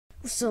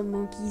What's up,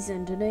 monkeys,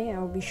 and today I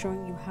will be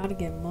showing you how to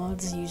get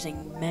mods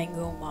using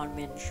Mango Mod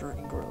Manager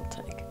and Gorilla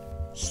Tag.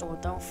 So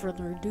without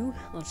further ado,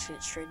 let's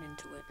get straight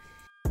into it.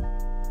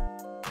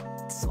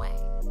 Sway.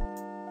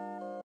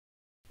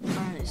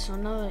 Alright, so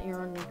now that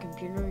you're on your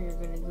computer, you're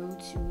going to go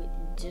to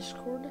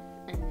Discord,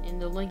 and in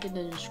the link in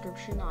the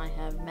description I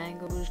have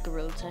Mango's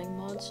Gorilla Tag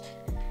mods.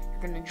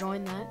 You're going to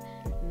join that,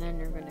 and then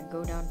you're going to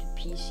go down to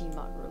PC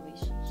mod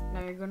releases.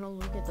 Now you're going to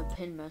look at the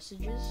pinned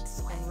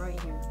messages, and right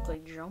here,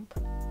 click jump.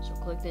 So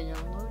click the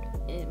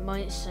download. It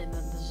might say that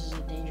this is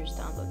a dangerous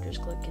download.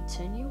 Just click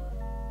continue,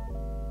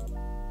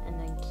 and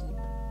then keep.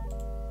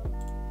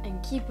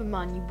 And keep in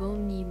mind, you will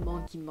need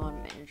Monkey Mod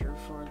Manager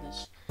for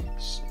this.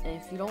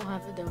 If you don't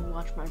have it, then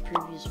watch my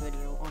previous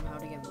video on how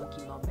to get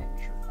Monkey Mod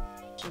Manager.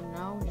 So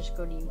now just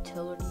go to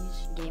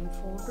Utilities, Game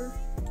Folder,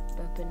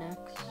 Weapon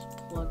X,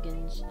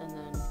 Plugins, and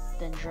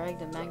then drag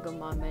the Mango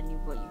Mod menu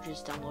what you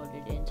just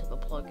downloaded into the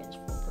Plugins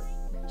folder.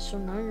 So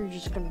now you're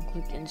just gonna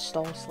click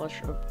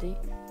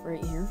install/update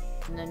right here,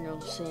 and then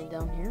you'll see it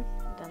down here,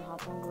 then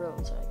hop on Gorilla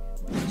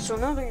Tag. So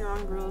now that you're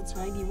on Gorilla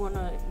Tag, you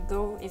wanna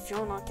go, if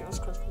you're on Oculus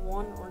Quest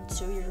 1 or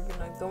 2, you're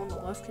gonna go on the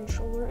left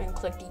controller and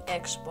click the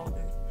X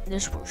button.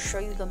 This will show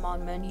you the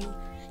mod menu.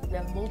 You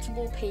have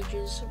multiple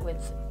pages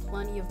with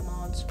plenty of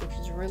mods, which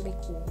is really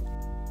cool.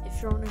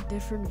 If you're on a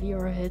different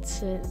VR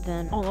headset,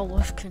 then on the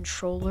left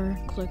controller,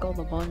 click all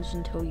the buttons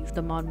until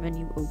the mod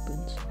menu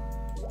opens.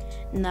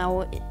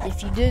 Now,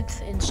 if you did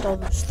install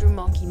this through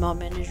Monkey Mod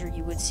Manager,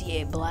 you would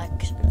see a black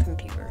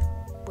computer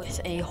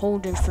with a whole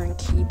different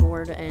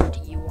keyboard and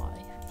UI.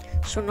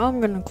 So now I'm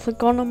gonna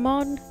click on a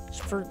mod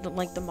for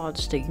the mod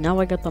stick. Now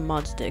I got the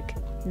mod stick.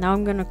 Now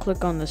I'm gonna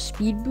click on the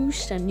speed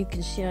boost, and you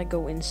can see I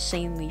go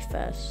insanely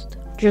fast.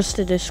 Just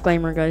a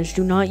disclaimer, guys,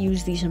 do not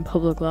use these in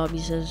public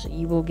lobbies as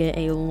you will get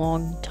a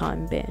long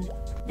time ban.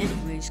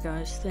 Anyways,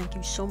 guys, thank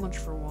you so much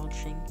for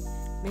watching.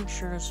 Make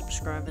sure to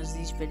subscribe as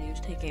these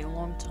videos take a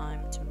long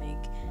time to make.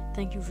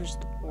 Thank you for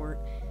support,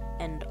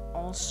 and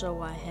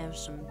also I have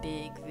some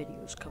big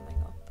videos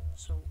coming up.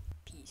 So